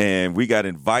Brewers, and we got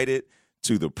invited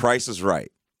to The Price is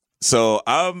Right. So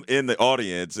I'm in the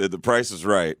audience at The Price is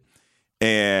Right.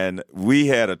 And we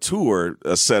had a tour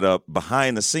set up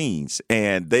behind the scenes,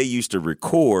 and they used to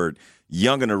record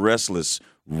Young and the Restless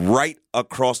right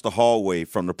across the hallway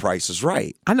from The Price is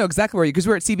Right. I know exactly where because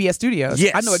we're at CBS Studios.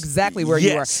 Yes. I know exactly where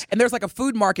you are. And there's like a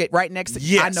food market right next to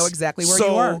Yes. I know exactly where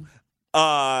you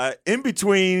are. In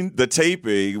between the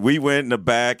taping, we went in the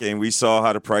back and we saw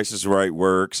how The Price is Right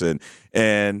works,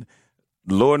 and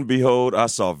lo and behold, I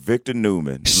saw Victor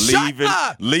Newman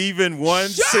leaving one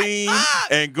scene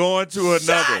and going to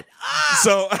another.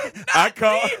 So I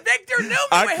called Victor Newman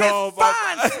with his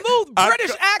fine, smooth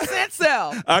British accent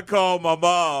self. I called my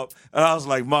mom and I was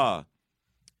like, "Ma,"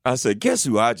 I said, "Guess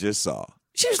who I just saw?"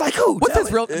 She was like, "Who? What's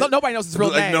his real? Nobody knows his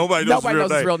real name. Nobody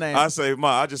knows his real name. I say,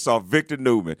 "Ma, I just saw Victor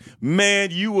Newman."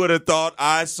 Man, you would have thought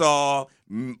I saw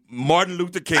Martin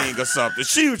Luther King or something.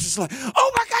 She was just like,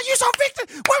 "Oh my God, you saw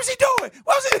Victor? What was he doing?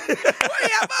 What was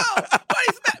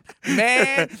he?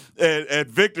 Man." And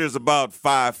Victor is about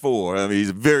 5'4". I mean,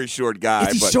 he's a very short guy.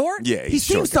 Is he short? Yeah, he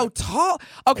seems so tall.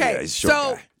 Okay, yeah, he's a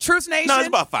short guy. Truth Nation. No, he's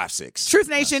about 5'6". Truth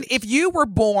Nation, if you were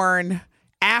born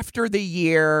after the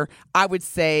year, I would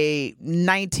say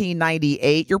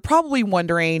 1998, you're probably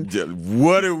wondering,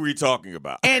 what are we talking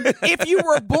about? And if you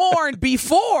were born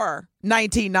before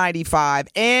 1995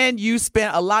 and you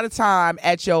spent a lot of time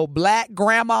at your black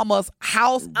grandmama's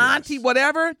house, auntie,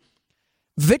 whatever,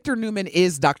 Victor Newman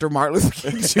is Dr. Martin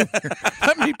Luther King Jr.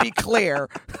 Let me be clear.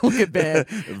 Look at Ben.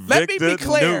 Let me be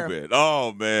clear. Newman.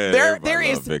 Oh man, there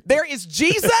is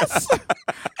Jesus,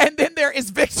 and then there is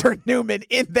Victor Newman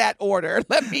in that order.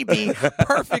 Let me be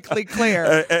perfectly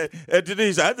clear. And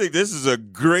Denise, I think this is a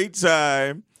great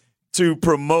time to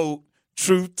promote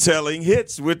Truth Telling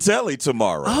Hits with Telly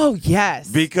tomorrow. Oh yes,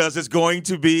 because it's going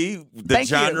to be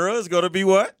genre is going to be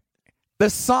what? The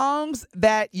songs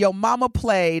that your mama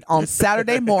played on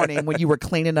Saturday morning when you were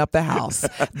cleaning up the house.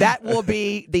 That will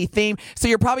be the theme. So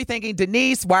you're probably thinking,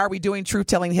 Denise, why are we doing Truth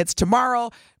Telling Hits tomorrow?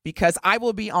 Because I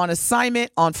will be on assignment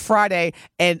on Friday.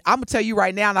 And I'm going to tell you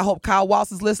right now, and I hope Kyle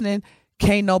Walsh is listening,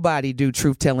 can't nobody do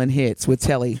Truth Telling Hits with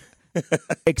Telly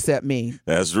except me.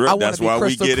 That's right. That's why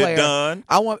we get it done.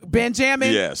 I want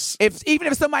Benjamin. Yes. Even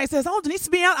if somebody says, "Oh, Denise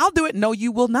to be out," I'll do it. No,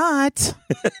 you will not.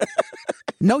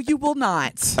 No, you will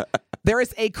not. There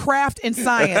is a craft and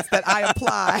science that I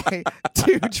apply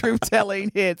to Truth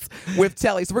Telling Hits with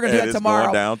Telly. So we're going to do that tomorrow.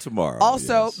 Going down tomorrow.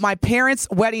 Also, my parents'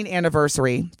 wedding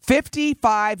anniversary,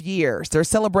 55 years. They're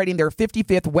celebrating their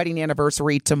 55th wedding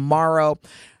anniversary tomorrow.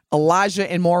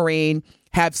 Elijah and Maureen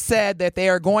have said that they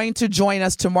are going to join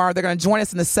us tomorrow. They're going to join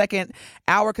us in the second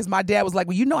hour because my dad was like,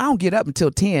 well, I don't get up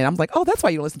until 10. I'm like, oh, that's why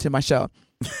you don't listen to my show.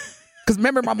 Because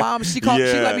remember, my mom, she called, she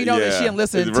let me know that she didn't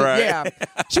listen.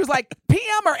 She was like,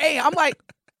 PM or AM? I'm like,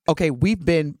 okay, we've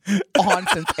been on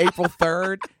since April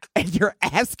 3rd, and you're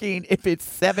asking if it's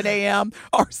 7 a.m.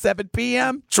 or 7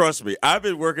 p.m.? Trust me, I've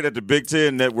been working at the Big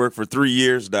Ten Network for 3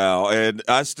 years now, and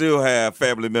I still have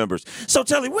family members. So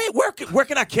Telly, where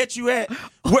can I catch you at?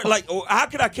 How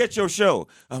can I catch your show?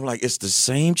 I'm like, it's the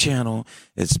same channel.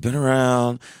 It's been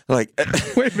around. Like,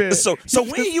 wait a minute. So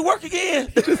when you work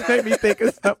again? It just made me think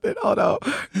of something. Hold on.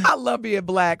 I love being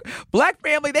black. Black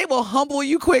family, they will humble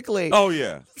you quickly. Oh,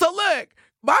 yeah. So look,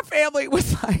 my family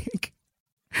was like,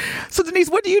 so Denise,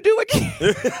 what do you do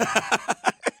again?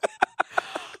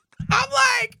 I'm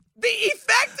like, The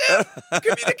effective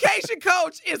communication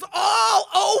coach is all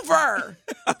over.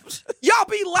 Y'all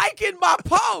be liking my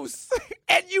posts,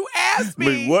 and you ask me, I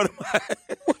mean, what am I?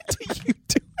 What do you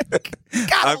do?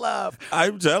 Gotta love.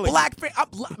 I'm telling I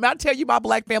tell you, my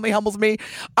black family humbles me.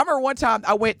 I remember one time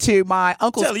I went to my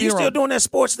uncle's Telly, funeral. you still doing that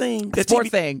sports thing? That Sports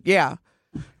TV thing, yeah.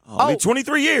 I mean,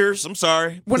 23 years. I'm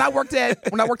sorry. When I worked at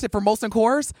for Molson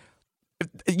Coors,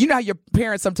 you know how your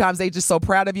parents sometimes they just so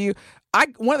proud of you.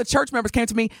 One of the church members came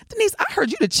to me, Denise, I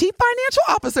heard you the chief financial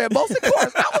officer at Molson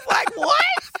Coors. I was like, what?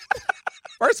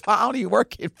 First of all, I don't even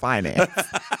work in finance.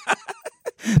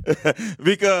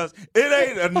 Because it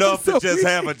ain't enough to just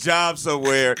have a job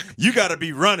somewhere. You got to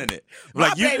be running it.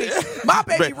 My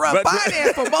baby run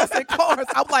finance for Molson Coors.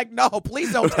 I'm like, no,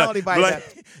 please don't tell anybody that.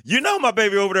 You know my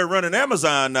baby over there running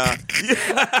Amazon now. And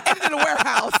in the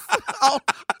warehouse.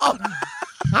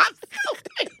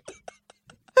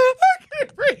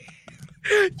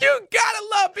 You gotta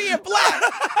love being black.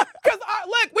 Because,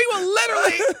 look, we will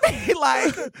literally be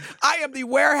like, I am the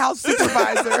warehouse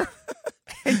supervisor.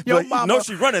 And your mama, no,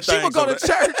 she running things. She will go to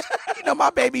church. You know, my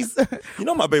baby's. You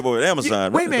know my baby over at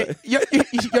Amazon. Wait a minute.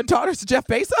 Your daughter's Jeff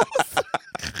Bezos?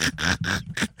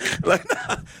 Like,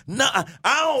 nah,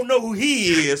 I don't know who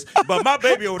he is, but my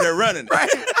baby over there running it. Right?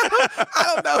 I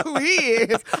don't know who he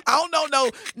is. I don't know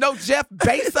no Jeff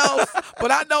Bezos,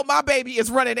 but I know my baby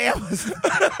is running Amazon.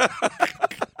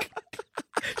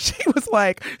 She was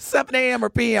like 7 a.m. or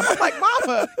p.m. I'm like,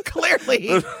 Mama,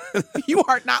 clearly you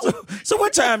are not. So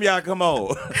what time y'all come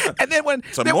on? And then when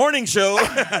it's a morning show,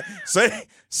 say,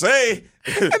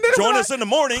 join us in the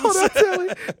mornings. Hold on, Telly.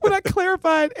 When I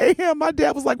clarified a.m., my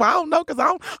dad was like, well, I don't know because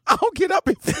I don't get up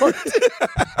before.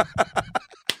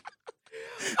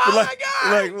 Oh my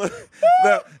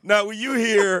God! Now, when you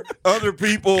hear other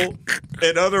people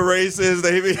and other races,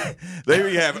 they be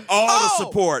having all the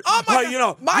support. Oh my God. You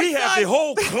know, we have the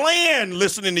whole clan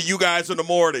listening to you guys in the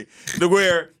morning.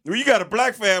 Where you got a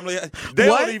black family, they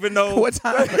don't even know what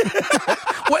time.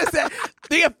 What is that?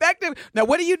 The effective. Now,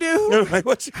 what do you do?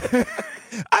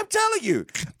 I'm telling you,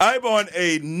 I'm on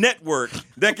a network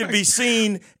that can be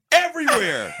seen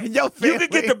everywhere. You can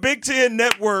get the Big Ten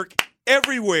network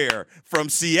everywhere, from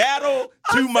Seattle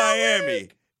to Miami,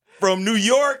 from New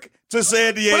York to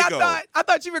San Diego. But I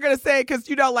thought you were going to say, because,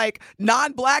 you know, like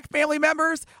non-black family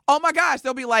members, oh my gosh,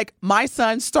 they'll be like, my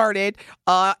son started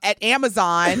at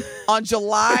Amazon on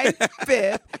July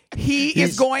 5th. He's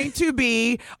is going to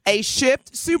be a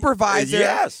shift supervisor.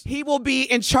 Yes. He will be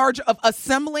in charge of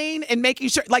assembling and making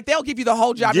sure, like they'll give you the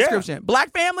whole job description.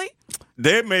 Black family?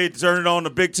 They may turn it on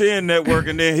the Big Ten network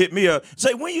and then hit me up.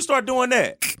 Say, when you start doing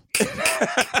that?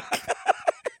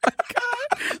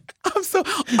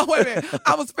 Wait a minute.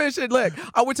 I was finishing. Look,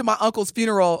 I went to my uncle's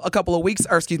funeral a couple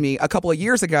of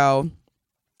years ago.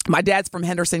 My dad's from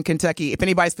Henderson, Kentucky. If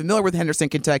anybody's familiar with Henderson,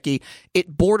 Kentucky,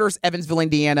 it borders Evansville,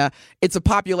 Indiana. It's a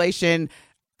population,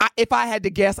 if I had to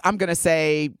guess, I'm going to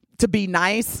say, to be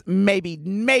nice, maybe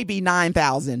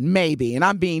 9,000, maybe. And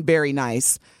I'm being very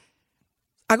nice.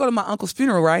 I go to my uncle's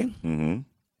funeral, right? Mm-hmm.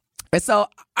 And so,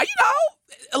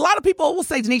 a lot of people will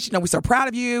say, Denise, we're so proud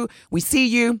of you. We see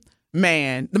you.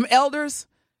 Man, them elders,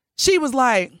 she was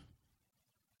like,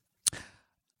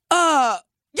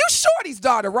 you Shorty's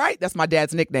daughter, right? That's my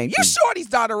dad's nickname. You Shorty's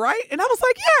daughter, right? And I was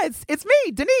like, yeah, it's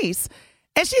me, Denise.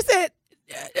 And she said,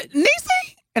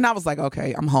 Niecy? And I was like,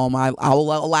 okay, I'm home. I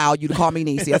will allow you to call me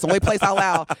Niecy. That's the only place I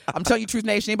allow. I'm telling you, Truth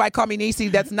Nation, anybody call me Niecy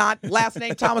that's not last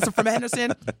name Thomas or from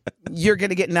Henderson, you're going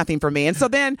to get nothing from me. And so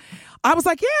then I was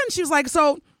like, yeah. And she was like,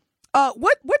 so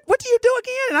what do you do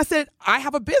again? And I said, I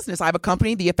have a business. I have a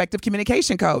company, The Effective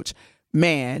Communication Coach.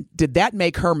 Man, did that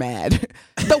make her mad.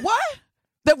 The what?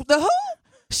 The who?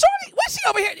 Shorty, what's she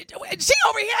over here? She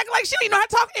over here acting like she don't even know how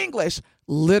to talk English.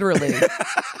 Literally.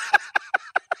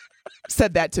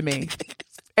 Said that to me.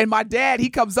 And my dad, he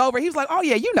comes over. He was like, oh,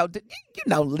 yeah, you know,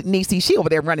 Niecy, she over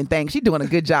there running things. She's doing a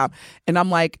good job. And I'm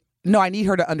like, no, I need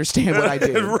her to understand what I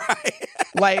do. Right.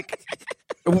 Like,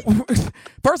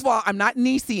 first of all, I'm not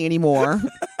Niecy anymore.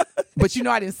 But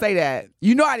I didn't say that.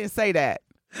 I didn't say that.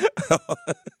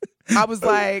 I was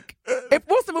like,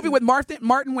 what's the movie with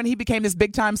Martin when he became this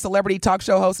big time celebrity talk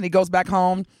show host and he goes back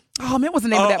home? Oh man, what's the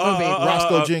name of that movie?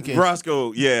 Roscoe Jenkins.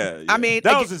 Roscoe, yeah. I mean,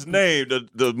 that was his name.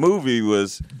 The movie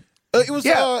was. It was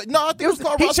I think it was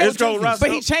called Roscoe Jenkins.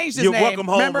 But he changed his You're name. welcome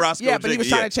home, Remember? Roscoe Yeah, but he was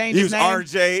trying to change his name. He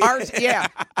was RJ. Yeah,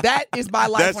 that is my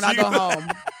life when I go home.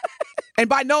 And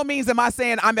by no means am I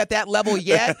saying I'm at that level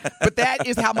yet, but that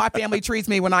is how my family treats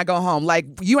me when I go home. Like,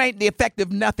 you ain't the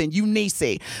effective nothing. You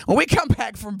Niecy. When we come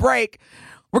back from break,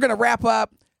 we're going to wrap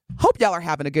up Hope y'all are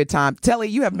having a good time. Telly,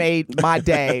 you have made my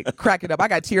day. Crack it up. I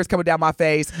got tears coming down my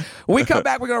face. When we come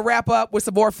back, we're going to wrap up with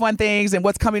some more fun things and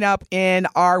what's coming up in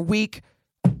our week.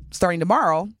 Starting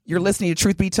tomorrow, you're listening to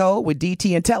Truth Be Told with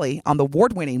DT and Telly on the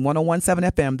award-winning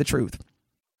 101.7 FM, The Truth.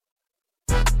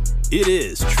 It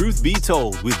is Truth Be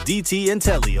Told with DT and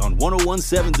Telly on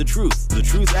 101.7 The Truth, The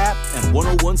Truth app, and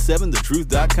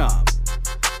 1017thetruth.com.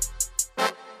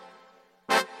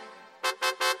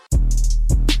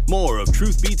 More of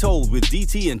Truth Be Told with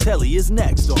DT and Telly is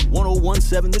next on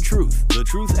 1017 The Truth, The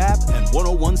Truth app, and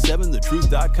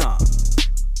 1017thetruth.com.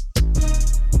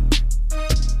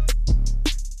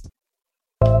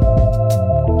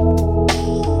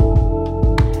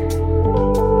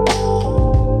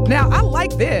 Now, I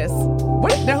like this. Who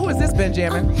is this,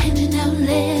 Benjamin?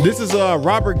 This is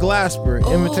Robert Glasper,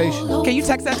 Invitation. Can you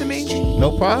text that to me?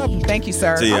 No problem. Thank you,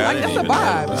 sir. See, I like that's a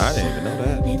vibe. I didn't even know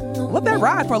that. Let that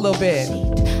ride for a little bit.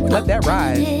 Let that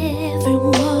ride.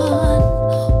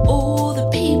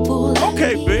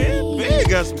 Okay, Ben. Ben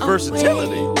got some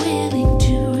versatility.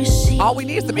 All we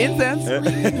need is some incense.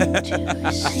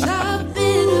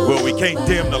 Well, we can't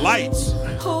dim the lights.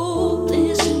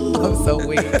 I'm so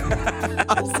weak.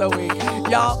 I'm so weak.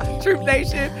 Y'all, Truth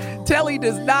Nation, Telly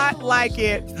does not like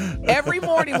it. Every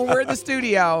morning when we're in the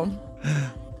studio,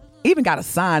 even got a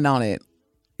sign on it.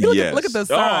 Look at the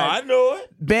sign. Oh, I know it.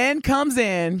 Ben comes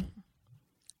in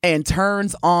and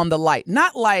turns on the light.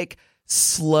 Not like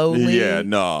slowly. Yeah,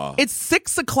 no. It's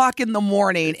 6 o'clock in the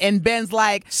morning, and Ben's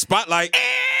like, spotlight.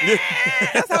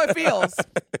 That's how it feels.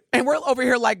 And we're over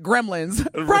here like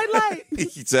gremlins. Bright light.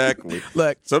 Exactly.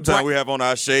 Look. Sometimes we have on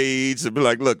our shades and be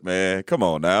like, look, man, come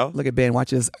on now. Look at Ben. Watch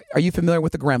this. Are you familiar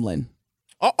with the gremlin?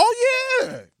 Oh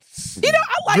yeah. You know,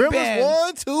 I like Gremlins Ben.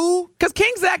 1, 2. Because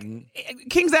King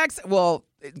Zach, well,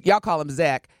 y'all call him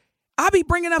Zach. I'll be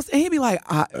bringing up, and he'll be like,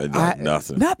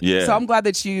 nothing. Yeah. So I'm glad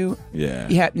that you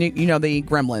had, you know, the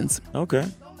gremlins. Okay.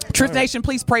 Truth Nation,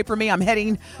 please pray for me. I'm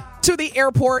heading to the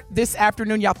airport this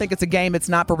afternoon. Y'all think it's a game. It's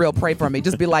not for real. Pray for me.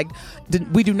 Just be like,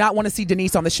 we do not want to see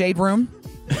Denise on the Shade Room.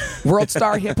 World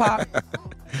star hip hop.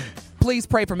 Please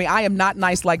pray for me. I am not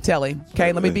nice like Telly.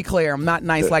 Okay, let me be clear. I'm not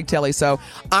nice like Telly. So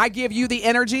I give you the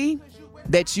energy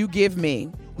that you give me.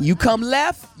 You come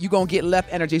left, you going to get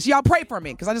left energy. So y'all pray for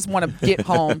me because I just want to get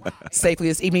home safely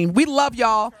this evening. We love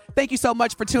y'all. Thank you so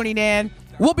much for tuning in.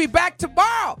 We'll be back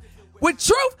tomorrow with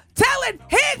Truth Telling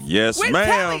Hits. Yes, with ma'am.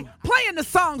 Telly, playing the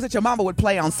songs that your mama would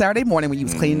play on Saturday morning when you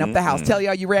was cleaning up the house. Telly,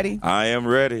 are you ready? I am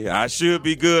ready. I should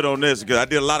be good on this because I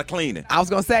did a lot of cleaning. I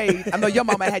was going to say, I know your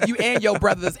mama had you and your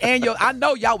brothers and I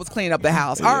know y'all was cleaning up the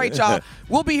house. All right, y'all.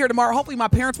 We'll be here tomorrow. Hopefully my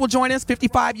parents will join us.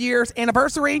 55 years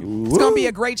anniversary. Woo. It's going to be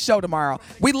a great show tomorrow.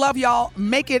 We love y'all.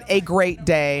 Make it a great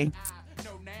day.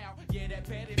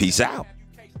 Peace out.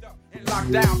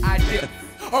 Lockdown, I did.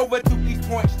 Over to East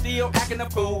Point, still acting a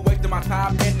fool. Wasting my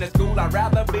time in the school. I'd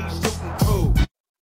rather be shooting pool.